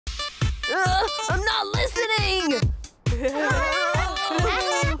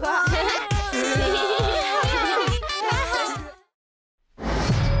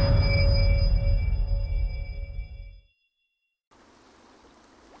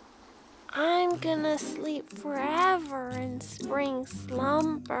I'm gonna sleep forever in spring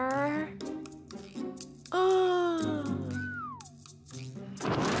slumber. Oh.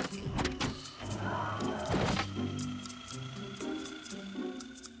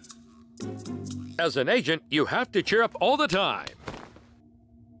 As an agent, you have to cheer up all the time.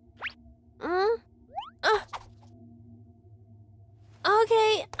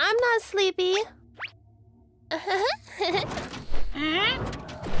 Okay, I'm not sleepy.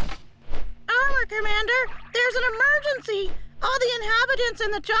 Armor Commander, there's an emergency. All the inhabitants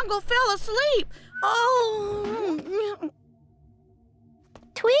in the jungle fell asleep. Oh.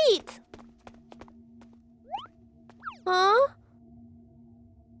 Tweet! Huh?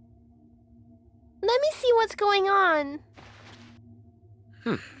 Let me see what's going on.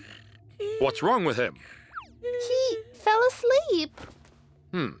 What's wrong with him? He fell asleep.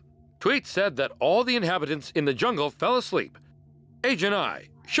 Tweet said that all the inhabitants in the jungle fell asleep. Agent I,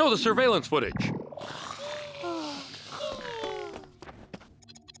 show the surveillance footage.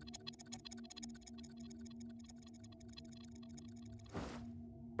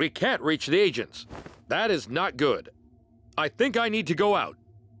 We can't reach the agents. That is not good. I think I need to go out.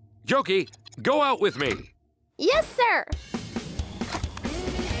 Jokey, go out with me. Yes, sir.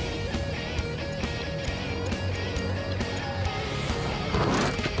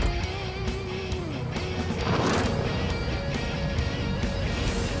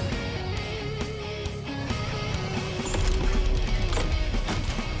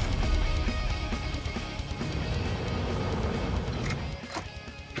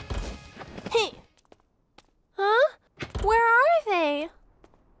 Hey. Huh? Where are they?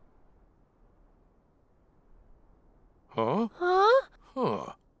 Huh? Huh?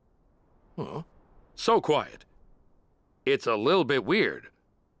 Huh. Huh. So quiet. It's a little bit weird.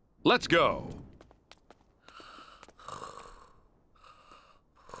 Let's go.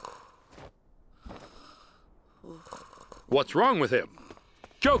 What's wrong with him?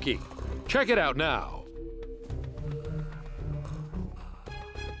 Jokey, check it out now.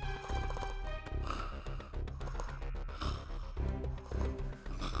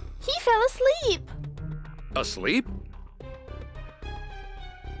 He fell asleep. Asleep?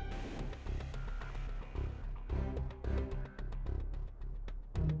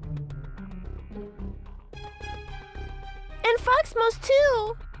 And Foxmouse,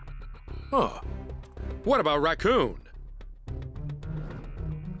 too. Huh. What about Raccoon?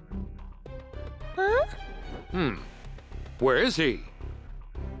 Huh? Where is he?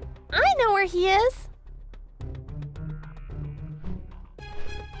 I know where he is.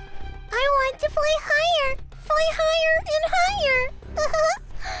 I want to fly higher. Fly higher and higher.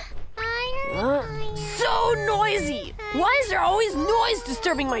 Higher. So noisy! Why is there always noise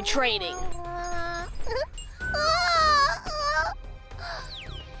disturbing my training?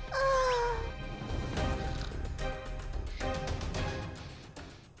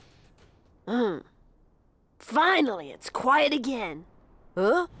 Finally, it's quiet again.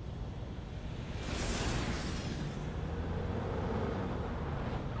 Huh?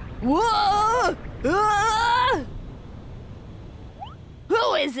 Whoa! Ah!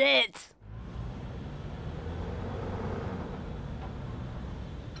 Who is it?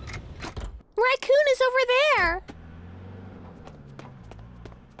 Raccoon is over there.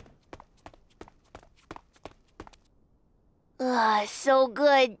 So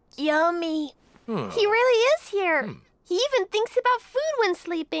good. Yummy. He really is here. He even thinks about food when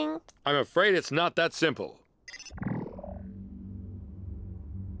sleeping. I'm afraid it's not that simple.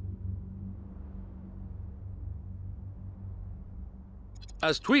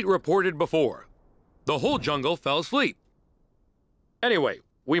 As Tweet reported before, the whole jungle fell asleep. Anyway,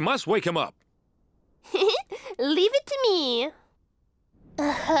 we must wake him up. Leave it to me.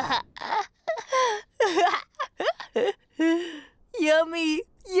 Yummy!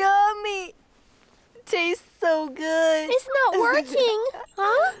 Yummy! Tastes so good. It's not working.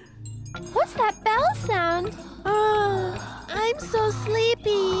 Huh? What's that bell sound? Oh, I'm so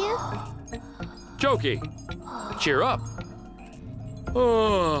sleepy. Jokey, cheer up.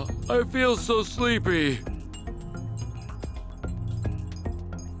 Oh, I feel so sleepy.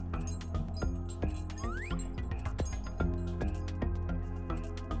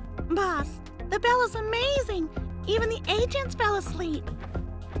 Boss, the bell is amazing. Even the agents fell asleep.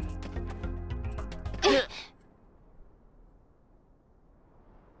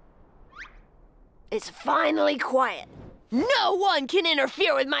 It's finally quiet. No one can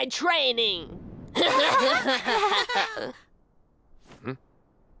interfere with my training.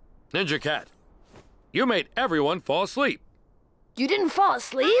 Ninja Cat, you made everyone fall asleep. You didn't fall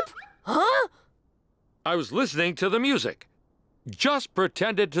asleep? Huh? I was listening to the music. Just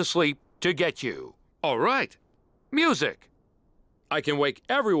pretended to sleep to get you. All right. Music. I can wake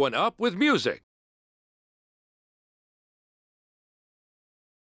everyone up with music.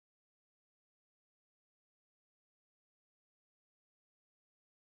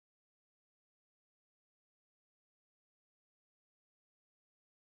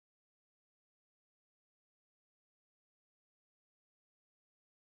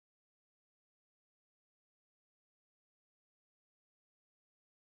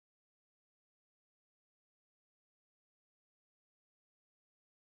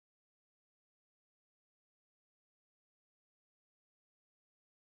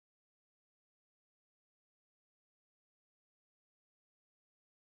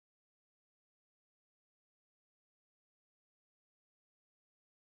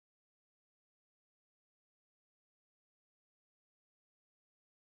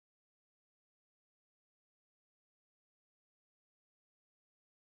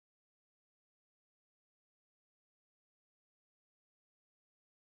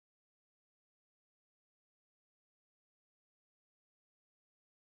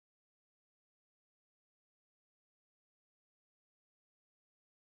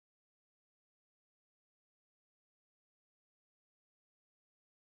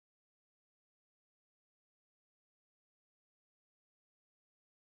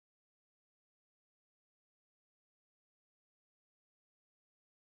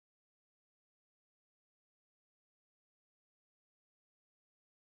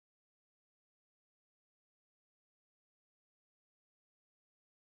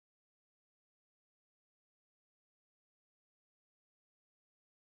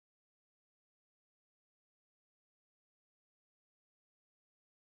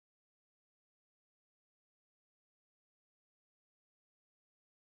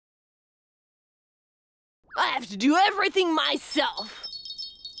 I have to do everything myself.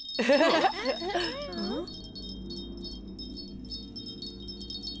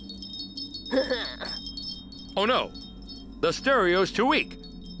 Oh no, the stereo's too weak.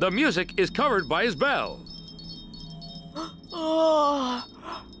 The music is covered by his bell. Oh,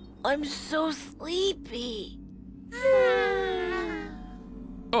 I'm so sleepy.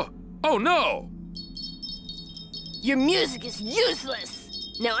 Oh no! Your music is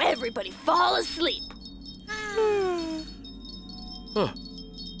useless. Now everybody fall asleep.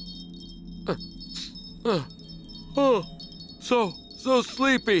 So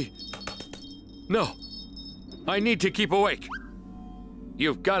sleepy. No, I need to keep awake.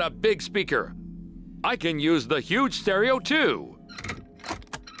 You've got a big speaker. I can use the huge stereo too.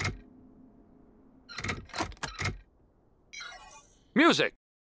 Music.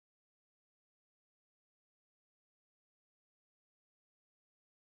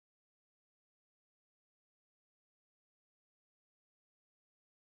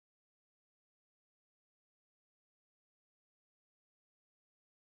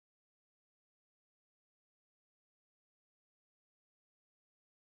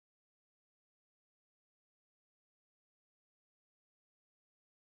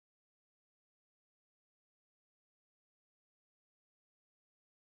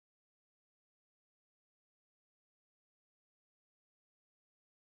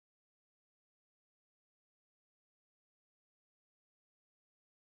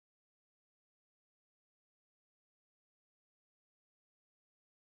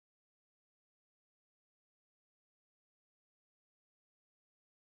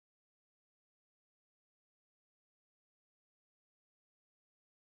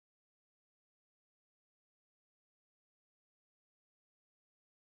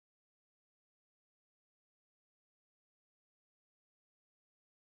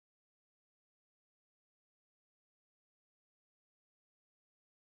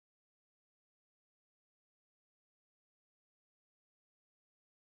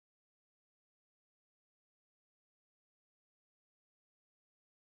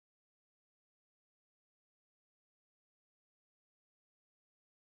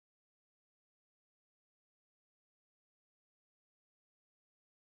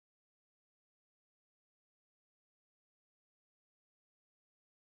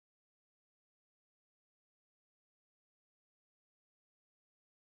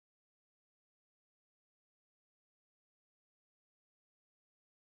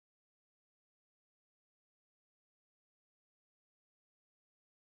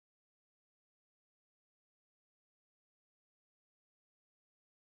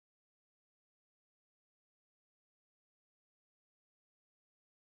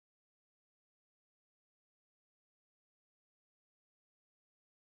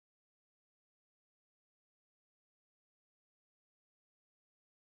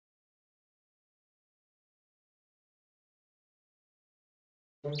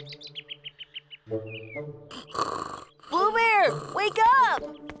 Blue Bear, wake up!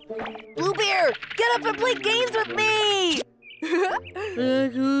 Blue Bear, get up and play games with me!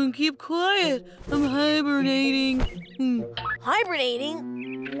 Raccoon, keep quiet. I'm hibernating.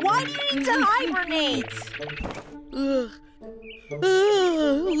 Hibernating? Why do you need to hibernate?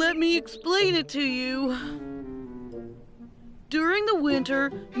 Let me explain it to you. During the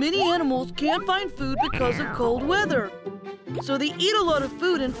winter, many animals can't find food because of cold weather. So they eat a lot of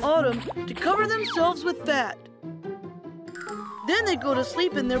food in autumn to cover themselves with fat. Then they go to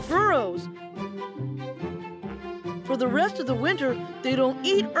sleep in their burrows. For the rest of the winter, they don't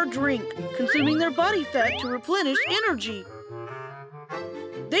eat or drink, consuming their body fat to replenish energy.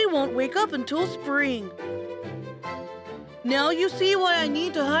 They won't wake up until spring. Now you see why I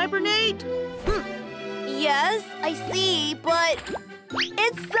need to hibernate? Yes, I see, but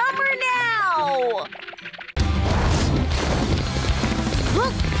it's summer now!